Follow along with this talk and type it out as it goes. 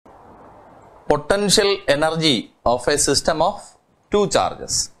potential energy of a system of two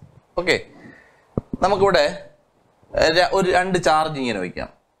charges. Okay. നമുക്കിവിടെ ഒരു രണ്ട് ചാർജ് ഇങ്ങനെ വയ്ക്കാം.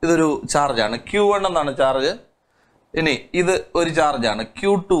 ഇതൊരു ചാർജാണ് Q1 എന്നാണ് ചാർജ്. ഇനി ഇത് ഒരു ചാർജാണ്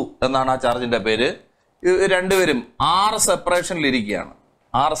Q2 എന്നാണ് ആ ചാർജിന്റെ പേര്. രണ്ടുപേരും R സെപ്പറേഷനിലിരിക്കുകയാണ്.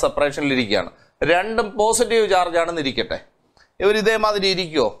 രണ്ടും പോസിറ്റീവ് ചാർജാണെന്ന് ഇരിക്കട്ടെ. ഇവർ ഇതേമാതിരി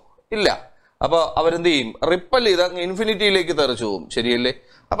ഇരിക്കുമോ? ഇല്ല. അപ്പോൾ അവരെന്ത് ചെയ്യും? റിപ്പൽ ചെയ്ത് അങ്ങ് ഇൻഫിനിറ്റിയിലേക്ക് തെറിച്ചു പോകും. ശരിയല്ലേ?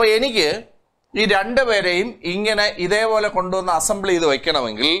 അപ്പോൾ എനിക്ക് ഈ രണ്ടുപേരെയും ഇങ്ങനെ ഇതേപോലെ കൊണ്ടുവന്ന് അസംബിൾ ചെയ്ത്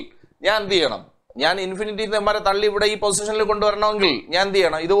വയ്ക്കണമെങ്കിൽ ഞാൻ എന്ത് ചെയ്യണം? ഞാൻ ഇൻഫിനിറ്റി നെമ്പറെ തള്ളി ഇവിടെ ഈ പൊസിഷനിൽ കൊണ്ടുവരണമെങ്കിൽ ഞാൻ എന്ത്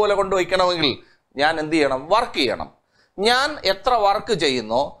ചെയ്യണം? ഇതുപോലെ കൊണ്ടുവയ്ക്കണമെങ്കിൽ ഞാൻ എന്ത് ചെയ്യണം? വർക്ക് ചെയ്യണം. ഞാൻ എത്ര വർക്ക്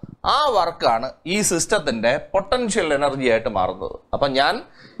ചെയ്യുന്നോ ആ വർക്കാണ് ഈ സിസ്റ്റത്തിന്റെ പൊട്ടൻഷ്യൽ എനർജി ആയിട്ട് മാറുന്നത്. അപ്പം ഞാൻ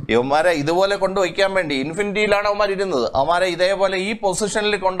ഇവന്മാരെ ഇതുപോലെ കൊണ്ടുവയ്ക്കാൻ വേണ്ടി ഇൻഫിനിറ്റിയിലാണ് അവന്മാർ ഇരുന്നത്. അവന്മാരെ ഇതേപോലെ ഈ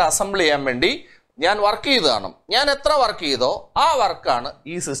പൊസിഷനിൽ കൊണ്ട് അസംബിൾ ചെയ്യാൻ വേണ്ടി ഞാൻ വർക്ക് ചെയ്ത് കാണും. ഞാൻ എത്ര വർക്ക് ചെയ്തോ ആ വർക്കാണ്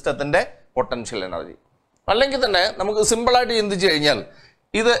ഈ സിസ്റ്റത്തിന്റെ പൊട്ടൻഷ്യൽ എനർജി. അല്ലെങ്കിൽ തന്നെ നമുക്ക് സിമ്പിളായിട്ട് ചിന്തിച്ചു കഴിഞ്ഞാൽ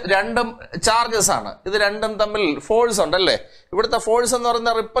ഇത് രണ്ടും ചാർജസ് ആണ്. ഇത് രണ്ടും തമ്മിൽ ഫോഴ്സ് ഉണ്ടല്ലേ? ഇവിടുത്തെ ഫോഴ്സ് എന്ന്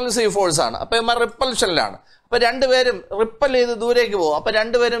പറയുന്നത് റിപ്പൽസീവ് ഫോഴ്സ് ആണ്. അപ്പൊ ഇവന്മാർ റിപ്പൽഷനിലാണ്. അപ്പൊ രണ്ടുപേരും റിപ്പൽ ചെയ്ത് ദൂരേക്ക് പോകും. അപ്പൊ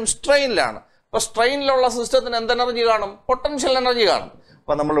രണ്ടുപേരും സ്ട്രെയിനിലാണ്. അപ്പൊ സ്ട്രെയിനിലുള്ള സിസ്റ്റത്തിന് എന്ത് എനർജി കാണും? പൊട്ടൻഷ്യൽ എനർജി കാണും.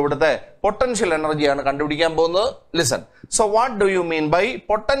 അപ്പൊ നമ്മൾ ഇവിടുത്തെ പൊട്ടൻഷ്യൽ എനർജിയാണ് കണ്ടുപിടിക്കാൻ പോകുന്നത്. Listen. So what do you mean by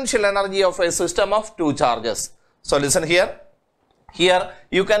potential energy of A system of two charges? So listen here. Here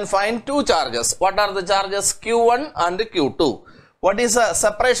you can find two charges. What are the charges? Q1 and Q2. What is the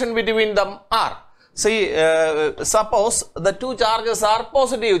separation between them? R. See, suppose the two charges are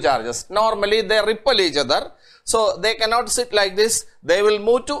positive charges. Normally they repel each other. So they cannot sit like this. They will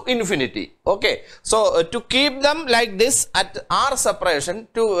move to infinity. Okay. So to keep them like this at R separation,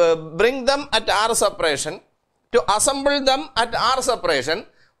 to bring them at R separation, to assemble them at R separation,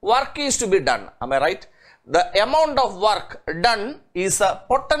 work is to be done. Am I right? The amount of work done is the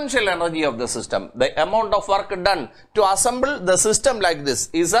potential energy of the system. The amount of work done to assemble the system like this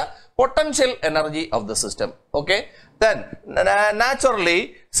is the potential energy of the system. Okay. Then naturally,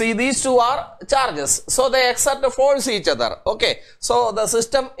 see, these two are charges. So they exert force each other. Okay. So the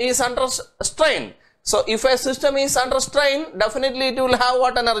system is under strain. So if a system is under strain, definitely it will have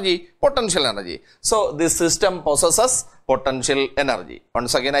what energy? Potential energy. So this system possesses potential energy.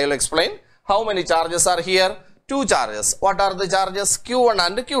 Once again I will explain. How many charges are here? Two charges. What are the charges? Q1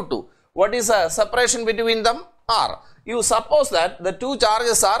 and Q2. What is the separation between them? R. You suppose that the two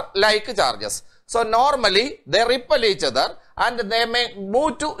charges are like charges. So normally they repel each other and they may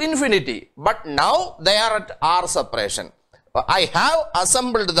move to infinity. But now they are at R separation. I have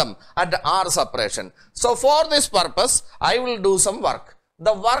assembled them at R separation. So for this purpose, I will do some work.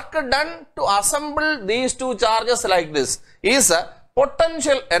 The work done to assemble these two charges like this is a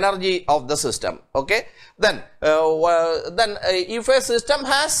potential energy of the system. Okay. Then if a system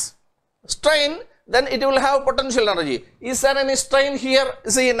has strain, then it will have potential energy. Is there any strain here?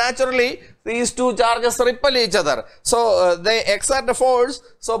 See, naturally these two charges repel each other. So they exert force.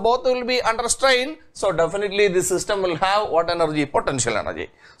 So both will be under strain. So definitely the system will have what energy? Potential energy.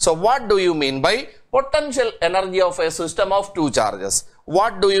 So what do you mean by potential energy of a system of two charges?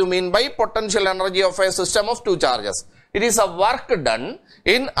 What do you mean by potential energy of a system of two charges? It is a work done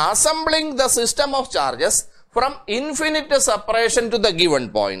in assembling the system of charges from infinite separation to the given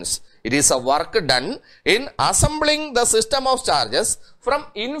points. It is a work done in assembling the system of charges from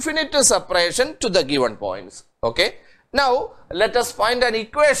infinite separation to the given points. Okay. Now let us find an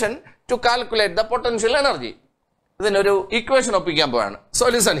equation to calculate the potential energy. Then oru equation opikkan povana. So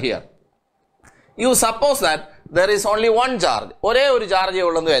listen here. You suppose that there is only one charge. Ore oru charge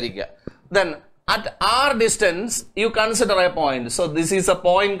ullennu varikka. Then at R distance, you consider a point. So this is a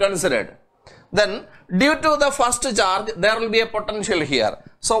point considered. Then due to the first charge, there will be a potential here.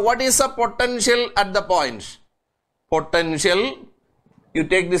 So what is the potential at the point? Potential, you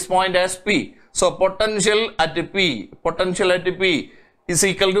take this point as P. So potential at P is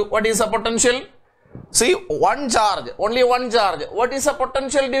equal to, what is the potential? See, one charge, only one charge. What is the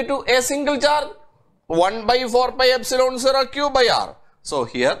potential due to a single charge? 1 by 4 pi epsilon 0 Q by R. So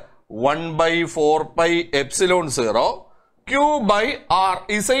here 1 by 4 pi epsilon 0 Q by R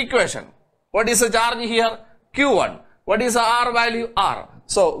is the equation. What is the charge here? Q1. What is the R value? R.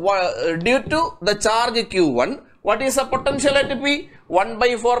 So due to the charge Q1, what is the potential at P? 1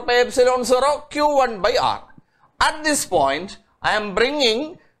 by 4 pi epsilon 0 Q1 by R. At this point, I am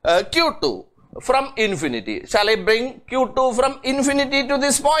bringing Q2 from infinity. Shall I bring Q2 from infinity to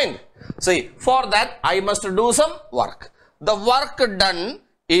this point? See, for that I must do some work. The work done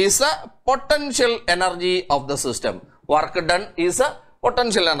is a potential energy of the system. Work done is a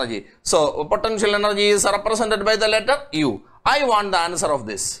potential energy. So potential energy is represented by the letter U. I want the answer of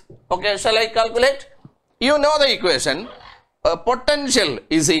this. Okay, shall I calculate? You know the equation. Potential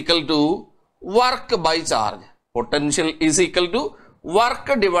is equal to work by charge. Potential is equal to work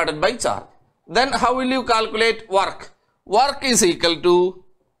divided by charge. Then how will you calculate work? Work is equal to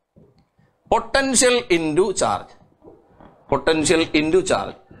potential into charge. Potential into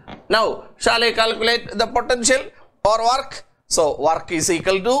charge. Now, shall I calculate the potential or work? So, work is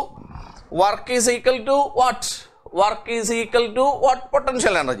equal to what? Work is equal to what?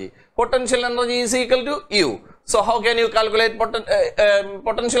 Potential energy. Potential energy is equal to U. So, how can you calculate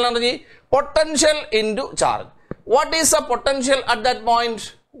potential energy? Potential into charge. What is the potential at that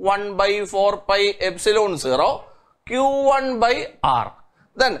point? 1 by 4 pi epsilon 0 Q1 by R.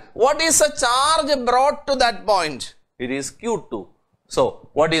 Then, what is the charge brought to that point? It is Q2. So,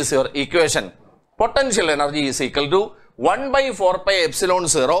 what is your equation? Potential energy is equal to 1 by 4 pi epsilon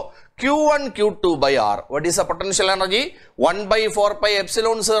 0 Q1 Q2 by R. What is the potential energy? 1 by 4 pi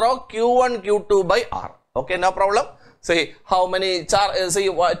epsilon 0 Q1 Q2 by R. Okay, no problem. See how many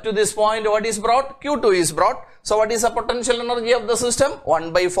to this point what is brought? Q2 is brought. So, what is the potential energy of the system?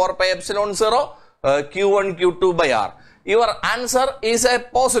 1 by 4 pi epsilon 0 Q1 Q2 by R. Your answer is a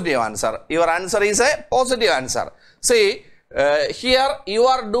positive answer. Your answer is a positive answer. See, here you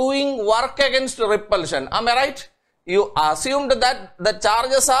are doing work against repulsion. Am I right? You assumed that the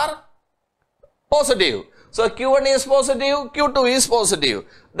charges are positive. So, Q1 is positive, Q2 is positive.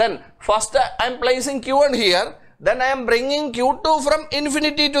 Then, first I am placing Q1 here. Then I am bringing Q2 from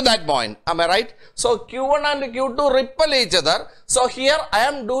infinity to that point. Am I right? So, Q1 and Q2 repel each other. So, here I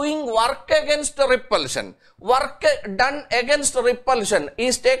am doing work against repulsion. Work done against repulsion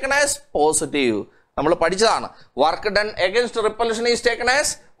is taken as positive. Work done against repulsion is taken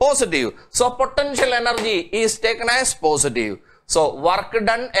as positive. So, potential energy is taken as positive. So, work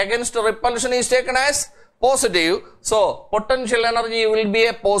done against repulsion is taken as positive. So, potential energy will be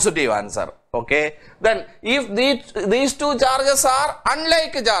a positive answer. Okay. Then, if these two charges are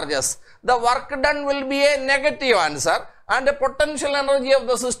unlike charges, the work done will be a negative answer and the potential energy of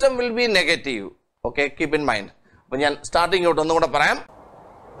the system will be negative. Okay. Keep in mind. Starting out,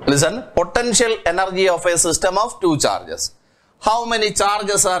 listen, potential energy of a system of two charges. How many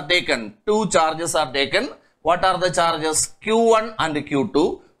charges are taken? Two charges are taken. What are the charges? Q1 and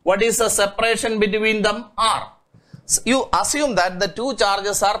Q2. What is the separation between them? R. So, you assume that the two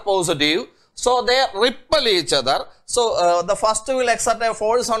charges are positive. So, they repel each other. So, the first will exert a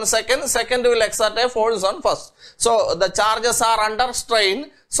force on second, second will exert a force on first. So, the charges are under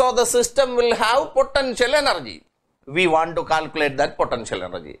strain. So, the system will have potential energy. We want to calculate that potential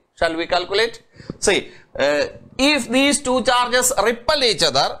energy. Shall we calculate? See, if these two charges repel each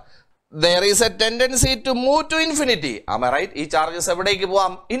other, there is a tendency to move to infinity. Am I right? These charges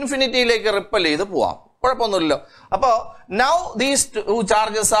infinity like repel now these two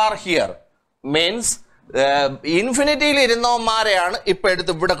charges are here. Means infinity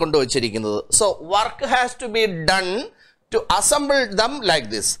so work has to be done to assemble them like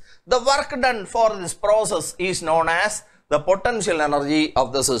this. The work done for this process is known as the potential energy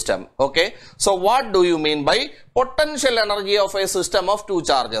of the system. Okay. So, what do you mean by potential energy of a system of two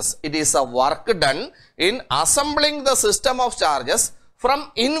charges? It is a work done in assembling the system of charges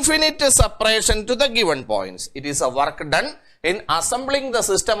from infinite separation to the given points. It is a work done in assembling the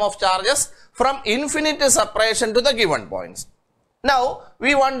system of charges from infinite separation to the given points. Now,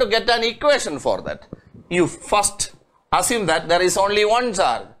 we want to get an equation for that. You first assume that there is only one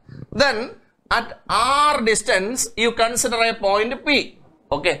charge. Then, at R distance, you consider a point P.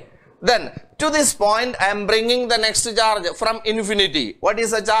 Okay. Then, to this point, I am bringing the next charge from infinity. What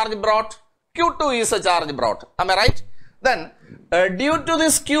is the charge brought? Q2 is a charge brought. Am I right? Then, due to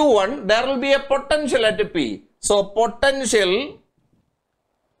this Q1, there will be a potential at P. So, potential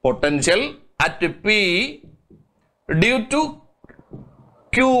at P due to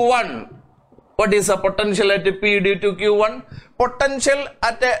Q1. What is the potential at P due to Q1? Potential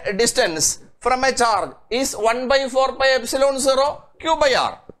at a distance from a charge is 1 by 4 pi epsilon 0 Q by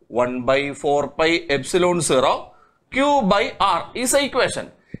R. 1 by 4 pi epsilon 0 Q by R is the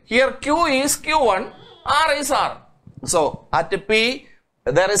equation. Here Q is Q1, R is R. So, at P,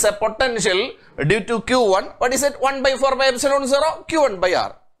 there is a potential due to Q1. What is it? 1 by 4 pi epsilon 0 Q1 by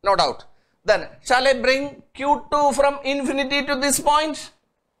R. No doubt. Then, shall I bring Q2 from infinity to this point?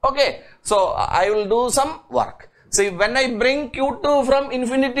 Okay. So, I will do some work. See, when I bring Q2 from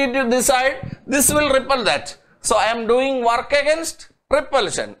infinity to this side, this will repel that. So, I am doing work against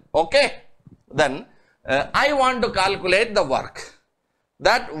repulsion. Okay. Then, I want to calculate the work.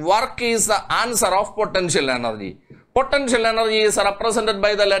 That work is the answer of potential energy. Potential energy is represented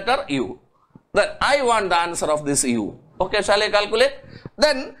by the letter U. Then, I want the answer of this U. Okay, shall I calculate?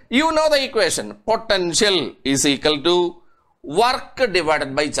 Then you know the equation. Potential is equal to work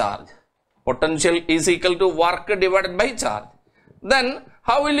divided by charge. Potential is equal to work divided by charge. Then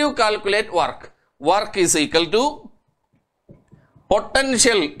how will you calculate work? Work is equal to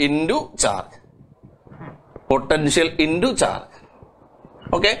potential into charge. Potential into charge.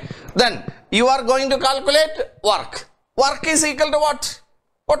 Okay. Then you are going to calculate work. Work is equal to what?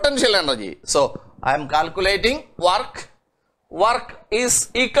 Potential energy. So I am calculating work. Work is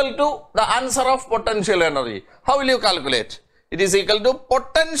equal to the answer of potential energy. How will you calculate? It is equal to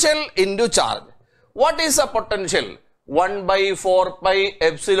potential into charge. What is a potential? 1 by 4 pi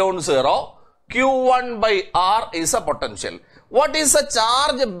epsilon 0 Q1 by R is a potential. What is a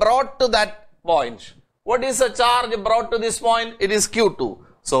charge brought to that point? What is a charge brought to this point? It is Q2.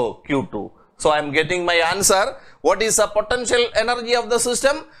 So Q2. So I am getting my answer. What is the potential energy of the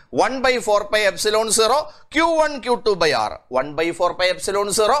system? 1 by 4 pi epsilon 0 Q1 Q2 by R. 1 by 4 pi epsilon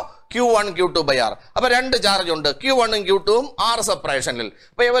 0 Q1 Q2 by R. അപ്പോൾ രണ്ട് charge ഉണ്ട്, Q1 ഉം Q2 ഉം R സെപ്പറേഷനിൽ.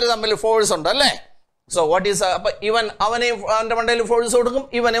 അപ്പോൾ ഇവർ തമ്മിൽ force ഉണ്ട് അല്ലേ? സോ വാട്ട് ഈസ്, അപ്പോൾ ഇവൻ അവൻ്റെ മണ്ടയിൽ ഫോഴ്സ് കൊടുക്കും,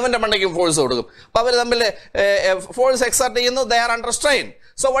 ഇവൻ്റെ മണ്ടയ്ക്കും ഫോഴ്സ് കൊടുക്കും. അപ്പോൾ അവർ തമ്മിൽ ഫോഴ്സ് എക്സർട്ട് ചെയ്യുന്നു. They are under strain.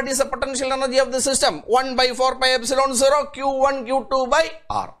 So what is the potential energy of the system? 1 by 4 pi epsilon 0 Q1 Q2 by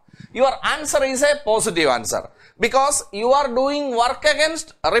R. Your answer is a positive answer because you are doing work against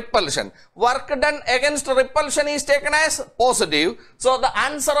repulsion. Work done against repulsion is taken as positive. So the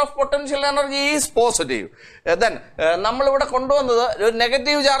answer of potential energy is positive. Then നമ്മൾ ഇവിടെ കൊണ്ടുവന്നത് ഒരു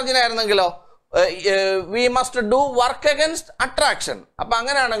negative ചാർജിനായിരുന്നെങ്കിലോ we must do work against attraction. അപ്പോൾ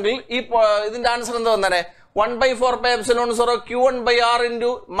അങ്ങനെയാണെങ്കിൽ ഈ ഇതിന്റെ answer എന്താ വന്നേ? 1 by 4 pi epsilon 0 Q1 by R into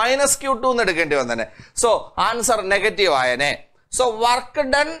minus Q2 എന്ന് എടുക്കേണ്ടി വന്നേ. So answer negative ആയനെ. So work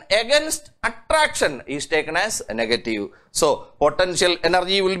done against attraction is taken as negative. So potential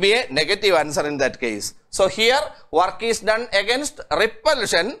energy will be a negative answer in that case. So here work is done against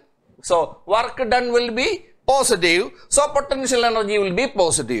repulsion. So work done will be positive. So potential energy will be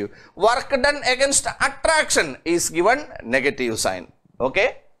positive. Work done against attraction is given negative sign. Okay.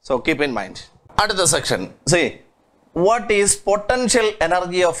 So keep in mind. Another section. See, what is potential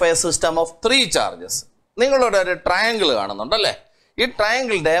energy of a system of 3 charges? നിങ്ങളോട് ഒരു triangle കാണുന്നുണ്ടല്ലേ? ഈ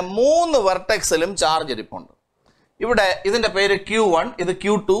ട്രയാങ്കിളിന്റെ 3 വെർട്ടെക്സിലും charge ഇരിപ്പുണ്ട്. ഇവിടെ ഇതിന്റെ പേര് Q1, ഇത്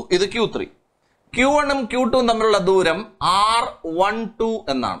Q2, ഇത് Q3. Q1 ഉം Q2 ഉം തമ്മിലുള്ള ദൂരം R12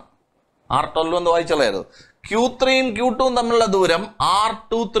 എന്നാണ്. R12 എന്ന് വായിച്ചോളായിരുന്നു. Q3 ഉം Q2 ഉം തമ്മിലുള്ള ദൂരം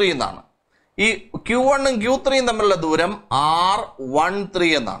R23 എന്നാണ്. ഈ Q1 ഉം Q3 ഉം തമ്മിലുള്ള ദൂരം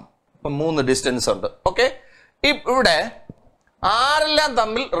R13 എന്നാണ്. അപ്പം 3 ഡിസ്റ്റൻസ് ഉണ്ട്. ഓക്കെ. ഇവിടെ ആരെല്ലാം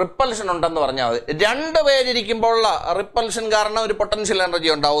തമ്മിൽ റിപ്പൽഷൻ ഉണ്ടെന്ന് പറഞ്ഞാൽ മതി. 2 പേരിയ്ക്കുമ്പോഴുള്ള റിപ്പൽഷൻ കാരണം ഒരു പൊട്ടൻഷ്യൽ എനർജി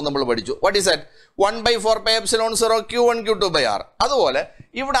ഉണ്ടാവും നമ്മൾ പഠിച്ചു. What is that? 1 by 4 pi epsilon 0 Q1 Q2 by R. അതുപോലെ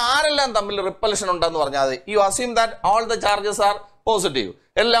ഇവിടെ ആരെല്ലാം തമ്മിൽ റിപ്പൽഷൻ ഉണ്ടെന്ന് പറഞ്ഞാൽ മതി. U assume that all the charges are positive.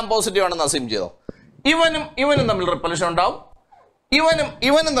 എല്ലാം പോസിറ്റീവ് ആണെന്ന് അസ്യൂം ചെയ്തോ. ഇവനും തമ്മിൽ റിപ്പൽഷൻ ഉണ്ടാവും,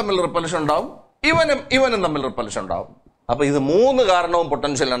 ഇവനും തമ്മിൽ റിപ്പൽഷൻ ഉണ്ടാവും, ഇവനും തമ്മിൽ റിപ്പൽഷൻ ഉണ്ടാവും. അപ്പൊ ഇത് 3 കാരണവും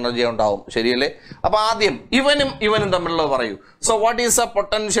പൊട്ടൻഷ്യൽ എനർജി ഉണ്ടാവും. ശരിയല്ലേ? അപ്പൊ ആദ്യം ഇവനും തമ്മിലുള്ളത് പറയൂ. So what is A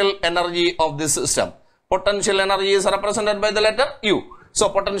potential energy of this system? Potential energy is represented by the letter U. So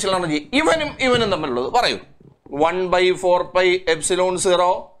potential energy ഇവനും തമ്മിലുള്ളത് പറയൂ. 1 by 4 pi epsilon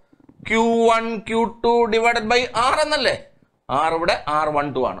 0 Q1 Q2 divided by R എന്നല്ലേ? R ഇവിടെ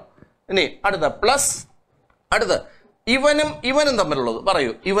R12 ആണ്. ഇനി അടുത്ത പ്ലസ്, അടുത്ത ഇവനും തമ്മിലുള്ളത്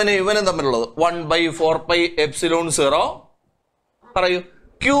പറയൂ. ഇവനും തമ്മിലുള്ളത് 1 by 4 pi epsilon 0 പറയൂ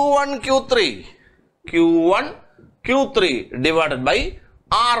Q1 Q3 divided by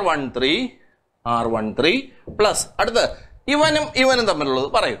R13 plus അടുത്ത ഇവനും തമ്മിലുള്ളത്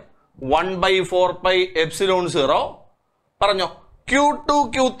പറയൂ 1 by 4 pi epsilon 0 പറഞ്ഞോ Q2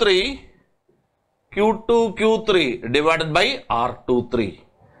 Q3 divided by R23.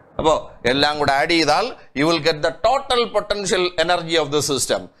 അപ്പോൾ എല്ലാം കൂടെ ആഡ് ചെയ്താൽ you will get the total potential energy of the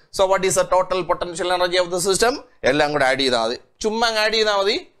system. So what is the total potential energy of the system? എല്ലാം കൂടെ ആഡ് ചെയ്താൽ മതി, ചുമ്മാ ആഡ് ചെയ്താൽ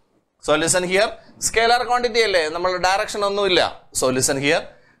മതി. So listen here, scalar quantity അല്ലേ, നമ്മൾ ഡയറക്ഷൻ ഒന്നുമില്ല. So listen here,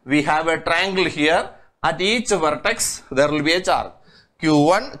 we have a triangle here. At each vertex there will be a charge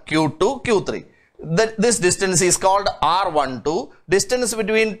Q1, Q2, Q3. This distance is called R12. Distance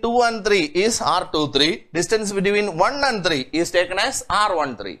between 2 and 3 is R23. Distance between 1 and 3 is taken as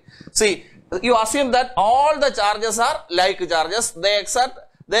R13. See, you assume that all the charges are like charges.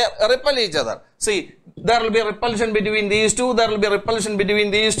 They repel each other. See, there will be repulsion between these two. There will be repulsion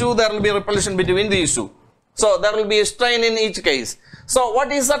between these two. There will be repulsion between these two. So there will be a strain in each case. So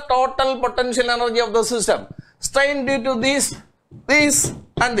what is the total potential energy of the system? Strain due to these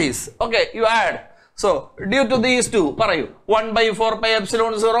and these. Okay, you add. So due to these two, 1 by 4 pi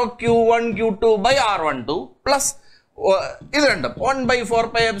epsilon 0 Q1 Q2 by R12 plus ഇത് രണ്ടും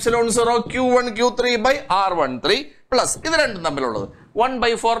 1/4πε0 Q1 Q3 by R13 plus ഇത് രണ്ടും തമ്മിലുള്ളത്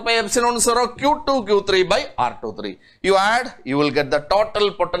 1/4πε0 Q2 Q3 by R23. You add, you will get the total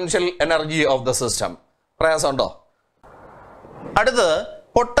potential energy of the system. പ്രയാസമുണ്ടോ? അടുത്തത്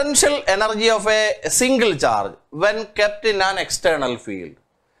potential energy of a single charge when kept in an external field.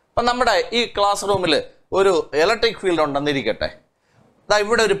 അപ്പം നമ്മുടെ ഈ class റൂമിൽ ഒരു electric field ഉണ്ടെന്നിരിക്കട്ടെ.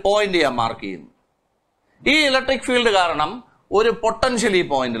 ഇവിടെ ഒരു point ഞാൻ മാർക്ക് ചെയ്യുന്നു. ഈ ഇലക്ട്രിക് ഫീൽഡ് കാരണം ഒരു പൊട്ടൻഷ്യൽ ഈ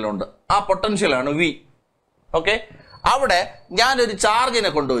പോയിന്റിലുണ്ട്. ആ പൊട്ടൻഷ്യലാണ് വി. ഓക്കെ, അവിടെ ഞാനൊരു ചാർജിനെ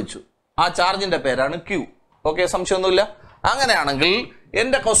കൊണ്ടുവച്ചു. ആ ചാർജിന്റെ പേരാണ് ക്യൂ. ഓക്കെ, സംശയമൊന്നുമില്ല. അങ്ങനെയാണെങ്കിൽ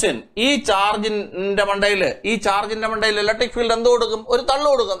എന്റെ ക്വസ്റ്റ്യൻ, ഈ ചാർജിന്റെ മണ്ടയിൽ ഇലക്ട്രിക് ഫീൽഡ് എന്ത് കൊടുക്കും? ഒരു തള്ളു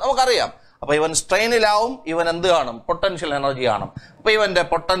കൊടുക്കും, നമുക്കറിയാം. അപ്പൊ ഇവൻ സ്ട്രെയിനിലാവും, ഇവൻ എന്ത് കാണും? പൊട്ടൻഷ്യൽ എനർജി കാണും. അപ്പൊ ഇവന്റെ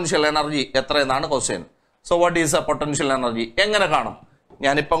potential energy എത്രയെന്നാണ് question. So what is A potential energy? എങ്ങനെ കാണും?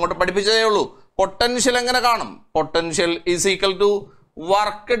 ഞാനിപ്പോ അങ്ങോട്ട് പഠിപ്പിച്ചതേ ഉള്ളൂ. പൊട്ടൻഷ്യൽ എങ്ങനെ കാണും? Potential is equal to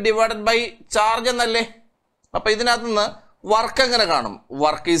work divided by charge എന്നല്ലേ? അപ്പൊ ഇതിനകത്ത് നിന്ന് വർക്ക് എങ്ങനെ കാണും?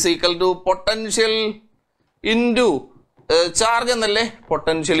 Work is equal to potential into charge എന്നല്ലേ?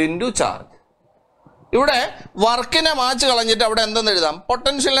 Potential into charge. ഇവിടെ വർക്കിനെ മാച്ച് കളഞ്ഞിട്ട് അവിടെ എന്തെന്ന് എഴുതാം?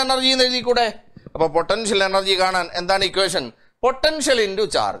 പൊട്ടൻഷ്യൽ എനർജി എന്ന് എഴുതിക്കൂടെ? അപ്പൊ പൊട്ടൻഷ്യൽ എനർജി കാണാൻ എന്താണ് ഇക്വേഷൻ? Potential into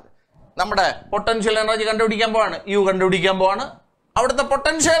charge. നമ്മുടെ പൊട്ടൻഷ്യൽ എനർജി കണ്ടുപിടിക്കാൻ പോവാണ്, യു കണ്ടുപിടിക്കാൻ പോവാണ്. അവിടുത്തെ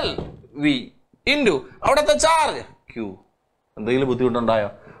പൊട്ടൻഷ്യൽ വി ഇൻറ്റു അവിടുത്തെ ചാർജ് ക്യൂ. എന്തെങ്കിലും ബുദ്ധിമുട്ടുണ്ടായോ?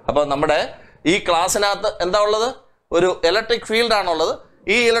 അപ്പൊ നമ്മുടെ ഈ ക്ലാസ്സിനകത്ത് എന്താ ഉള്ളത്? ഒരു ഇലക്ട്രിക് ഫീൽഡ് ആണുള്ളത്.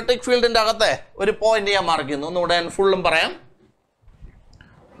 ഈ ഇലക്ട്രിക് ഫീൽഡിന്റെ അകത്തെ ഒരു പോയിന്റ് ഞാൻ മാർക്ക് ചെയ്യുന്നു. ഒന്നുകൂടെ ഞാൻ ഫുള്ളും പറയാം.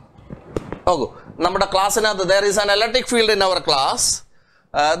 നോക്കൂ, നമ്മുടെ ക്ലാസ്സിനകത്ത് there is an electric field in our class.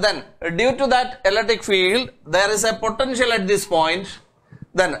 Then due to that electric field there is a potential at this point.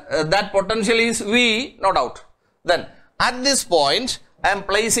 Then that potential is V, no doubt. Then at this point I am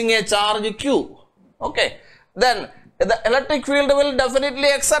placing a charge Q. Okay, then the electric field will definitely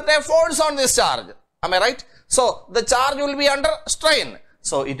exert a force on this charge. Am I right? So the charge will be under strain.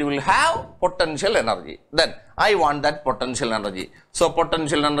 So it will have potential energy. Then I want that potential energy. So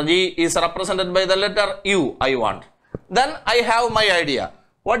potential energy is represented by the letter U. I want. Then I have my idea.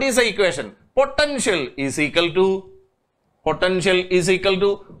 What is the equation? Potential is equal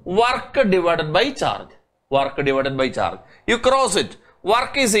to work divided by charge. Work divided by charge. You cross it.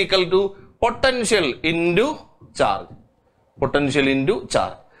 Work is equal to potential into charge. Potential into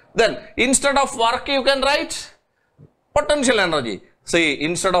charge. Then instead of work you can write potential energy. See,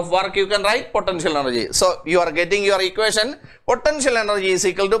 instead of work you can write potential energy. So you are getting your equation. Potential energy is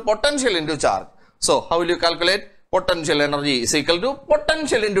equal to potential into charge. So how will you calculate? Potential energy is equal to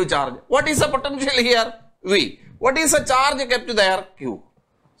potential into charge. What is the potential here? V. What is the charge kept there? Q.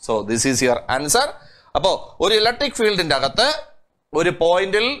 So this is your answer. അപ്പോൾ ഒരു electric ഫീൽഡിന്റെ അകത്ത് ഒരു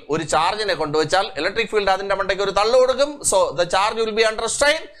പോയിന്റിൽ ഒരു ചാർജിനെ കൊണ്ടുവച്ചാൽ electric field അതിന്റെ മണ്ടയ്ക്ക് ഒരു തള്ളു കൊടുക്കും. So the charge will be under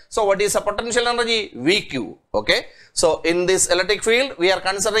strain. So what is A potential energy? V Q. Okay, so in this electric field V R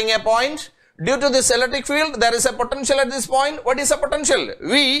considering A point. Due to this electric field, there is a potential at this point. What is a potential?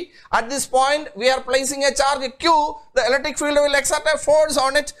 V. At this point, we are placing a charge Q. The electric field will exert a force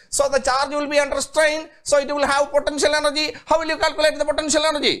on it. So the charge will be under strain. So it will have potential energy. How will you calculate the potential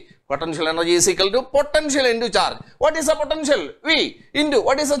energy? Potential energy is equal to potential into charge. What is the potential? V into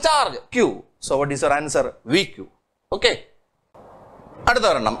what is the charge? Q. So what is your answer? VQ. Okay. അടുത്ത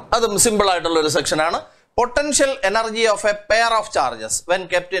ഒരെണ്ണം, അതും simple ആയിട്ടുള്ള ഒരു section ആണ്. Potential energy of a pair of charges when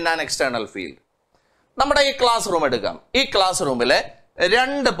kept in an external field. നമ്മുടെ ഈ class room എടുക്കാം. ഈ ക്ലാസ് റൂമിലെ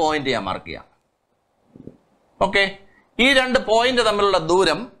 2 പോയിന്റ് ഞാൻ മാർക്ക് ചെയ്യാം. ഓക്കെ, ഈ 2 പോയിന്റ് തമ്മിലുള്ള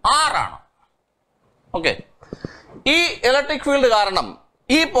ദൂരം R ആണ്. ഓക്കെ, ഈ ഇലക്ട്രിക് ഫീൽഡ് കാരണം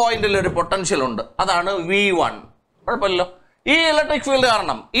ഈ പോയിന്റിൽ ഒരു പൊട്ടൻഷ്യൽ ഉണ്ട്, അതാണ് V1. കുഴപ്പമില്ലല്ലോ. ഈ ഇലക്ട്രിക് ഫീൽഡ്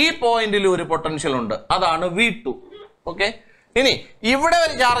കാരണം ഈ പോയിന്റിൽ ഒരു പൊട്ടൻഷ്യൽ ഉണ്ട്, അതാണ് V2. ഓക്കെ, ഇനി ഇവിടെ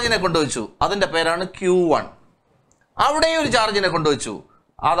ഒരു ചാർജിനെ കൊണ്ടുവച്ചു, അതിന്റെ പേരാണ് Q1. അവിടെ ഒരു ചാർജിനെ കൊണ്ടുവച്ചു,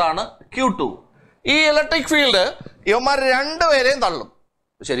 അതാണ് Q2. ഈ ഇലക്ട്രിക് ഫീൽഡ് ഇവന്മാർ 2 പേരെയും തള്ളും,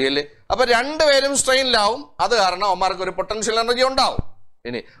 ശരിയല്ലേ? അപ്പൊ 2 പേരും സ്ട്രെയിനിലാവും. അത് കാരണം അവന്മാർക്ക് ഒരു പൊട്ടൻഷ്യൽ എനർജി ഉണ്ടാവും.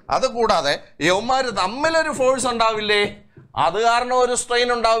 ഇനി അത് കൂടാതെ ഇവന്മാർ തമ്മിലൊരു ഫോഴ്സ് ഉണ്ടാവില്ലേ, അത് കാരണം ഒരു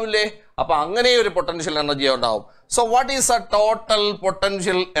സ്ട്രെയിൻ ഉണ്ടാവില്ലേ? അപ്പൊ അങ്ങനെ ഒരു പൊട്ടൻഷ്യൽ എനർജി ഉണ്ടാവും. So what is A total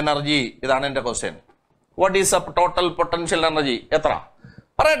potential energy? ഇതാണ് എന്റെ question. What is A total potential energy? എത്ര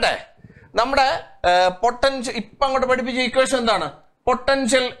പറയട്ടെ? നമ്മുടെ പൊട്ടൻഷ്യൽ ഇപ്പൊ അങ്ങോട്ട് പഠിപ്പിച്ച ഇക്വേഷൻ എന്താണ്?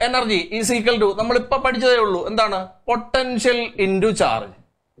 Potential energy is equal to, നമ്മൾ ഇപ്പൊ പഠിച്ചതേ ഉള്ളൂ, എന്താണ്? Potential into charge.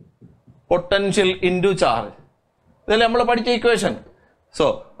 Potential into charge, ഇതല്ലേ നമ്മൾ പഠിച്ച ഇക്വേഷൻ. സോ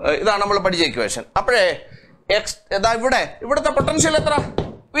ഇതാണ് നമ്മൾ പഠിച്ച ഇക്വേഷൻ. അപ്പോഴേ ഇവിടുത്തെ പൊട്ടൻഷ്യൽ എത്ര?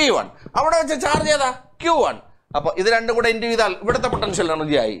 V1. അവിടെ വെച്ച ചാർജ് ഏതാ? Q1. അപ്പോൾ ഇത് രണ്ടും കൂടെ ഇൻറ്റു ചെയ്താൽ ഇവിടുത്തെ പൊട്ടൻഷ്യൽ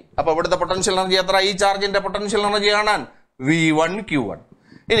എനർജി ആയി. അപ്പോൾ ഇവിടുത്തെ പൊട്ടൻഷ്യൽ എനർജി എത്ര? ഈ ചാർജിന്റെ പൊട്ടൻഷ്യൽ എനർജി കാണാൻ V1 Q1.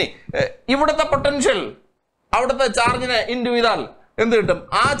 ഇനി ഇവിടുത്തെ പൊട്ടൻഷ്യൽ അവിടുത്തെ ചാർജിനെ ഇൻറ്റു ചെയ്താൽ എന്ത് കിട്ടും?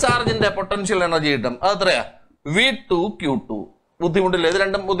 ആ ചാർജിന്റെ പൊട്ടൻഷ്യൽ എനർജി കിട്ടും. അത് എത്രയാ? V2 Q2. ബുദ്ധിമുട്ടില്ല, ഇത്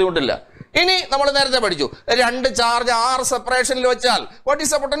രണ്ടും ബുദ്ധിമുട്ടില്ല. ഇനി നമ്മൾ നേരത്തെ പഠിച്ചു, രണ്ട് ചാർജ് R സെപ്പറേഷനിൽ വെച്ചാൽ what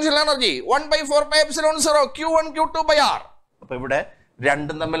is the potential energy? 1/4πε0 Q1 Q2 by R. അപ്പൊ ഇവിടെ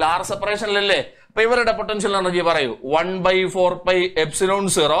രണ്ടും തമ്മിൽ R സെപ്പറേഷനിലല്ലേ? അപ്പൊ ഇവരുടെ പൊട്ടൻഷ്യൽ എനർജി പറയൂ.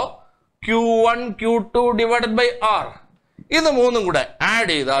 1/4πε0 Q1 Q2 divided by R. ഇത് മൂന്നും കൂടെ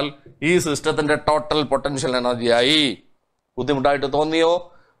ആഡ് ചെയ്താൽ ഈ സിസ്റ്റത്തിന്റെ ടോട്ടൽ പൊട്ടൻഷ്യൽ എനർജി ആയി. ബുദ്ധിമുട്ടായിട്ട് തോന്നിയോ?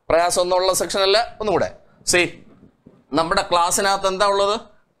 പ്രയാസം ഒന്നുള്ള സെക്ഷൻ അല്ല. ഒന്നുകൂടെ സി, നമ്മുടെ ക്ലാസ്സിനകത്ത് എന്താ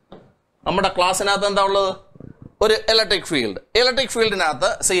ഉള്ളത്? ഒരു electric field. Electric ഫീൽഡിനകത്ത്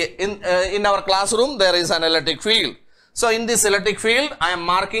C in our class room there is an electric field. So in this electric field I am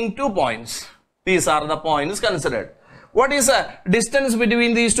marking 2 points. These are the points considered. What is the distance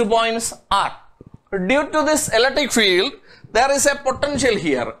between these 2 points? R. Due to this electric field there is a potential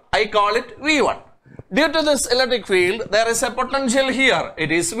here. I call it V1. Due to this electric field there is a potential here.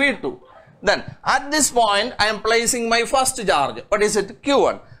 It is V2. Then at this point I am placing my first charge. What is it?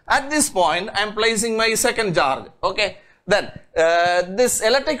 Q1. At this point I am placing my second charge. Okay. Then this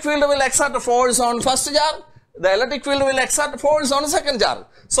electric field will exert force on first charge. The electric field will exert force on second charge.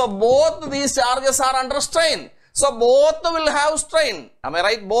 So both these charges are under strain. So both will have strain. Am I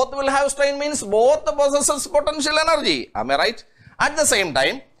right? Both will have strain means both possesses potential energy. Am I right? At the same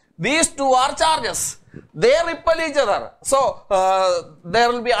time, these two are charges. They repel each other. So there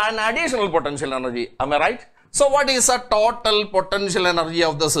will be an additional potential energy. Am I right? So what is the total potential energy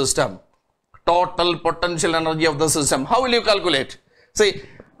of the system? Total potential energy of the system. How will you calculate? See,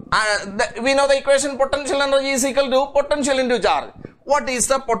 we know the equation potential energy is equal to potential into charge. What is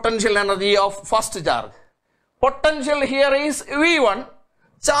the potential energy of first charge? Potential here is V1,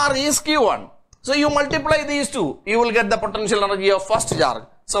 charge is Q1. So you multiply these two, you will get the potential energy of first charge.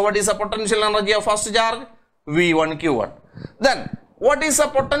 So what is the potential energy of first charge? V1 Q1. Then what is the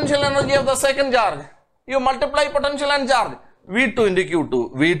potential energy of the second charge? You multiply potential and charge, V2 into Q2,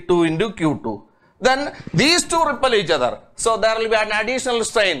 V2 into Q2. Then these two repel each other. So there will be an additional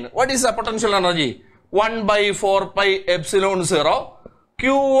strain. What is the potential energy? 1/4πε0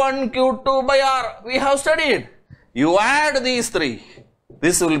 Q1 Q2 by R. We have studied. You add these three.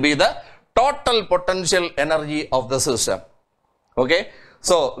 This will be the total potential energy of the system. Okay.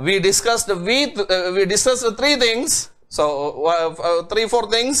 So we discussed three things. So 3-4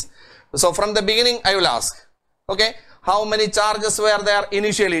 things. So from the beginning I will ask. Okay. How many charges were there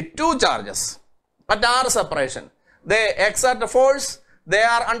initially? 2 charges. At R separation, they exert force, they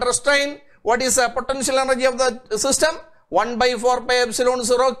are under strain. What is the potential energy of the system?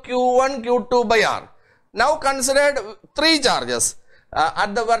 1/4πε0 Q1 Q2 by R. Now considered 3 charges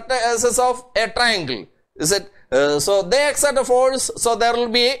at the vertices of a triangle. Is it? So they exert a force, so there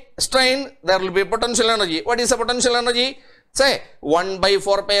will be strain, there will be potential energy. What is the potential energy? Say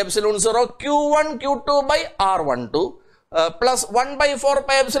 1/4πε0 Q1 Q2 by R12. Plus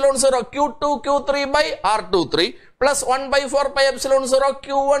 1/4πε0 Q2 Q3 by R23 plus 1/4πε0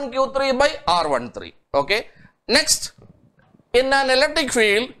 Q1 Q3 by R13. Okay. Next, in an electric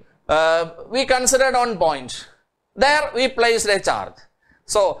field, we considered on point. There we placed a charge.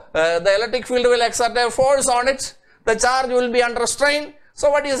 So the electric field will exert a force on it. The charge will be under strain. So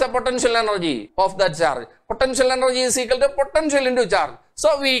what is the potential energy of that charge? Potential energy is equal to potential into charge. So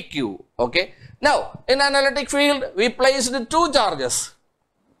VQ. Okay. Now, in an electric field, we placed 2 charges.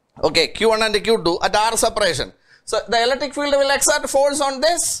 Okay, Q1 and Q2 at R separation. So, the electric field will exert force on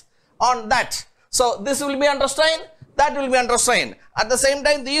this, on that. So, this will be under strain, that will be under strain. At the same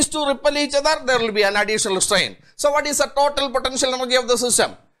time, these two repel each other, there will be an additional strain. So, what is the total potential energy of the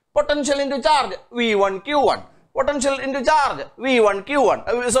system? Potential into charge, V1 Q1. Potential into charge, V1 Q1,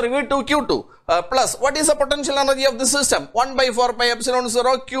 V2 Q2. Plus, what is the potential energy of the system?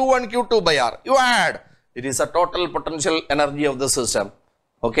 1/4πε0 Q1 Q2 by R. You add. It is the total potential energy of the system.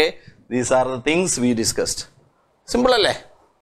 Okay. These are the things we discussed. Simple, alle?